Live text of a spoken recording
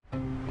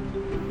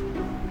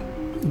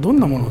どん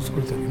なものを作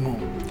る時も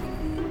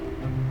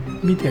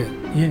見て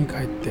家に帰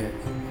って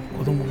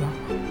子供が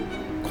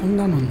こん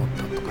なのに乗っ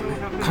たとかね、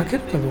書ける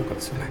かどうかで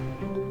すよね。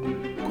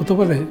言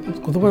葉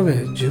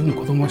で十分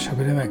子供は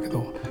喋れないけ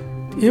ど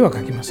絵は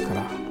描きますか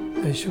ら、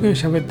一生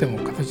懸命喋っても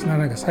形になら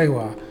ないから最後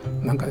は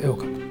何か絵を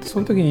描く。そ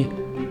の時に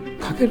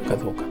描けるか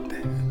どうかって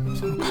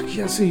その描き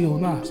やすいよ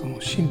うなその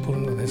シンプ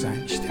ルなデザイ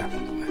ンにしてある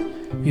んで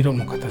すね。色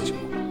も形も。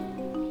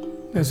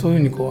でそういう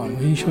ふうにこ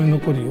う印象に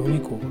残るように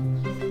こ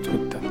う作っ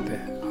てあっ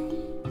て。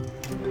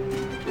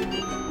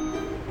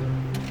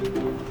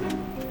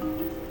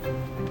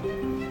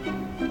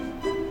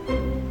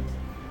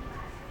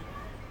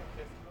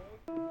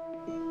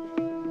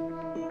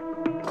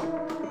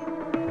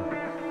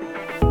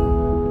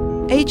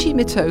Eiji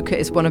Mitoka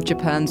is one of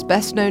Japan's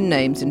best-known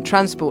names in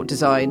transport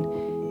design.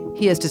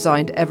 He has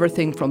designed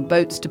everything from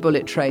boats to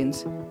bullet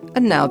trains,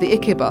 and now the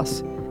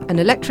Ikebus, an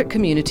electric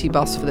community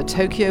bus for the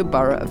Tokyo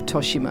borough of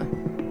Toshima.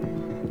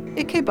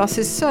 Ikebus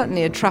is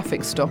certainly a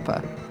traffic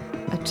stopper,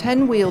 a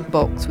 10-wheeled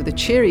box with a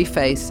cheery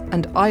face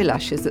and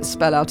eyelashes that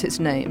spell out its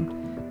name,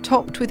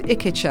 topped with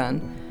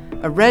Ike-chan,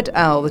 a red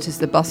owl that is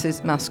the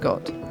bus's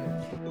mascot.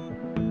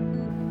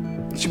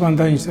 一番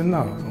大事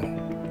なのは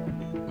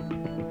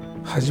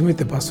初め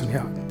てバスに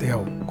出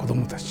会う子ど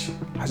もたち、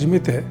初め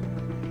て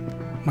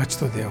街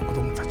と出会う子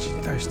どもたち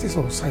に対して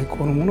その最高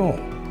のものを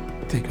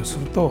提供す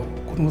ると、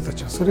子どもた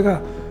ちはそれ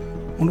が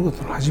物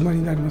事の始まり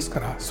になりますか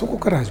ら、そこ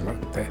から始ま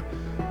るって、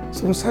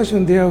その最初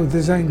に出会う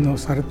デザインの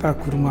された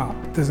車、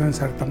デザイン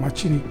された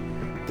街に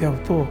出会う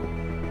と、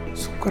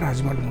そこから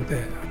始まるの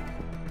で。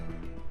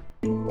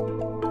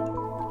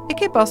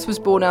Ikebus was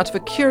born out of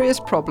a curious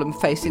problem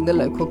facing the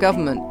local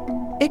government.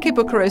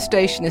 Ikebukuro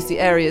Station is the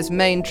area's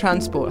main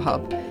transport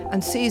hub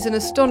and sees an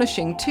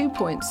astonishing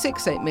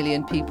 2.68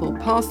 million people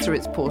pass through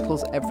its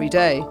portals every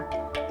day.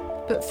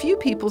 But few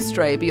people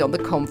stray beyond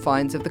the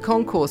confines of the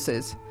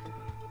concourses.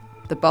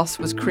 The bus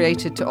was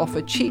created to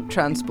offer cheap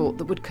transport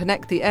that would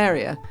connect the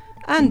area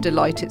and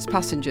delight its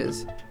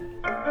passengers.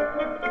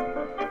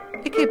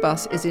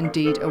 Ikebus is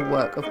indeed a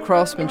work of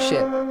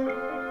craftsmanship.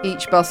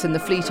 Each bus in the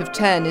fleet of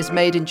 10 is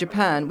made in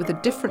Japan with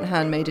a different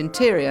handmade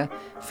interior,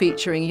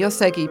 featuring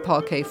Yosegi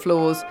parquet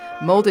floors,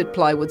 moulded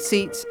plywood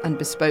seats and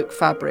bespoke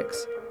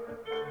fabrics.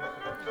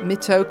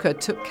 Mitoka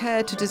took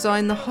care to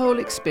design the whole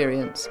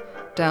experience,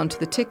 down to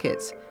the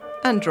tickets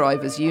and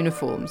drivers'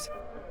 uniforms.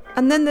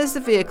 And then there's the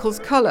vehicle's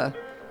colour,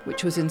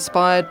 which was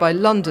inspired by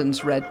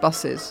London's red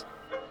buses.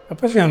 やっ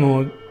ぱり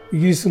イ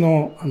ギリス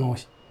の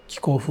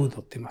気候風土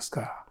って言います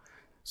か、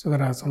それ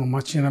からその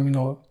街並み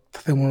の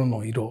建物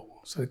の色、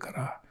それか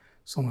ら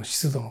その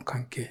湿度の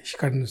関係、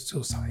光の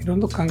強さ、いろん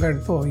なこと考え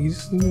ると、イギリ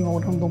スの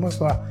ロンドンバ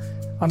スは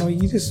イ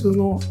ギリス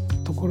の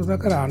ところだ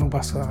から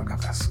バス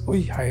がすご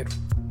い映える。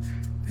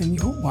で日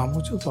本はも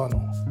うちょっと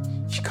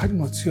光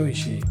も強い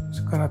し、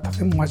それから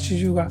建物街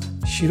中が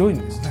白いん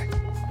ですね。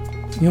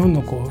日本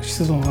のこう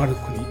湿度のある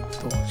国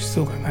と湿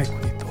度がない国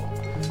と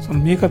その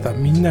見え方は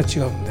みんな違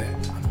うんで、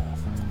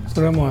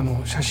それは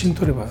もう写真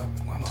撮れば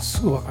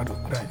すぐ分かる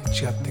ぐらいに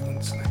違っていくん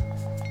ですね。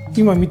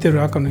今見て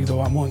る赤の色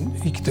はもう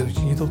生きてるうち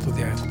に二度と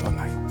出会うことは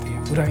ないってい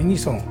うぐらいに、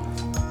その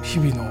日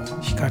々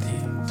の光、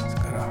それ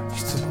から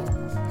湿度、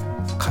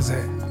風、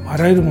あ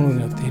らゆるもの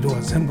によって色が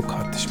全部変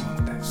わってしま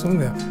うので、そういう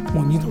ので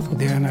もう二度と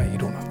出会えない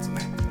色なんです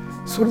ね。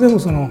それでも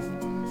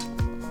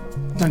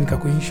何か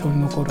こう印象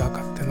に残る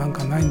赤って何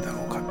かないんだ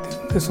ろうかってい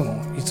うんで、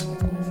いつも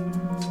こ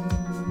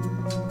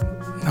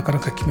うなかな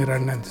か決めら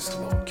れないんですけ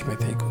ど決め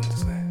ていくんで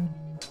すね。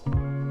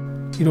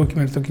色を決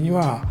めるときに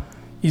は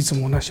いつ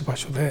も同じ場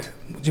所で、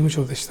事務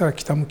所でしたら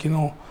北向き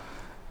の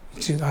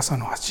朝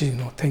の8時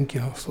の天気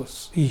の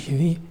いい日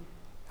に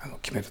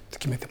決めるって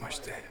決めてまし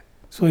て、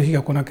そういう日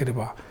が来なけれ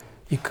ば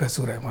1ヶ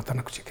月ぐらい待た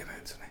なくちゃいけない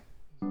んですね。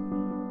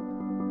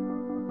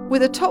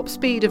With a top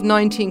speed of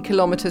 19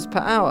 kilometers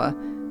per hour,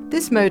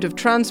 this mode of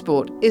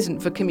transport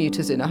isn't for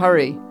commuters in a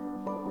hurry.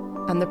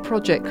 And the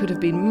project could have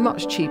been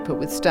much cheaper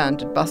with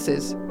standard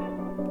buses.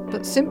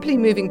 But simply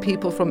moving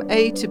people from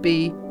A to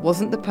B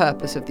wasn't the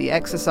purpose of the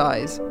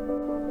exercise.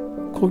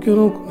 公共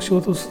の仕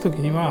事をするとき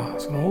には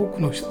多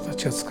くの人た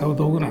ちが使う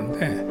道具なん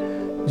で、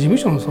事務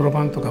所のそろ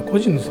ばんとか個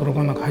人のそろ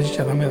ばんなんか弾いち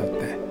ゃダメだっ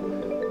て、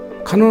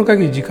可能な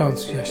限り時間を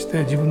費やし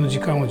て自分の時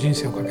間を人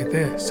生をかけ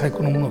て最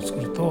高のものを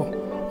作ると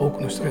多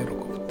くの人が喜ぶ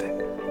って。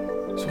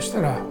そした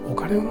らお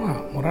金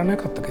はもらわな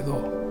かったけど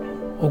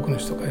多くの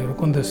人が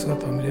喜んでる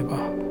姿を見れば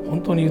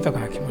本当に豊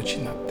かな気持ち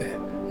になって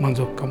満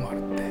足感もある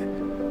っ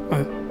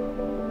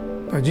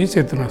て、人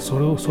生っていうのはそ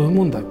ういう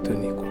もんだっていうふ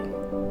うにこ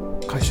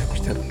う解釈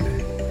してるんで。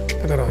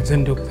だから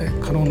全力で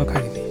可能な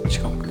限り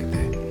力をかけて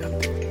やっ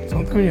ていく。そ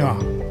のためには、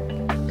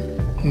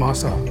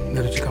朝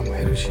寝る時間も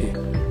減るし、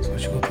その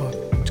仕事は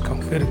時間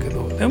も増えるけ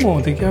ど、で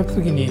も出来上がった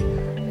時に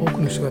多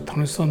くの人が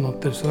楽しそうに乗っ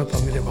てる姿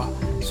を見れば、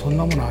そん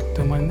なものあっ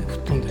という間に吹っ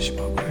飛んでし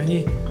まうぐらい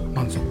に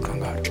満足感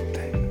があるって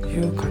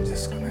いう感じで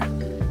すかね。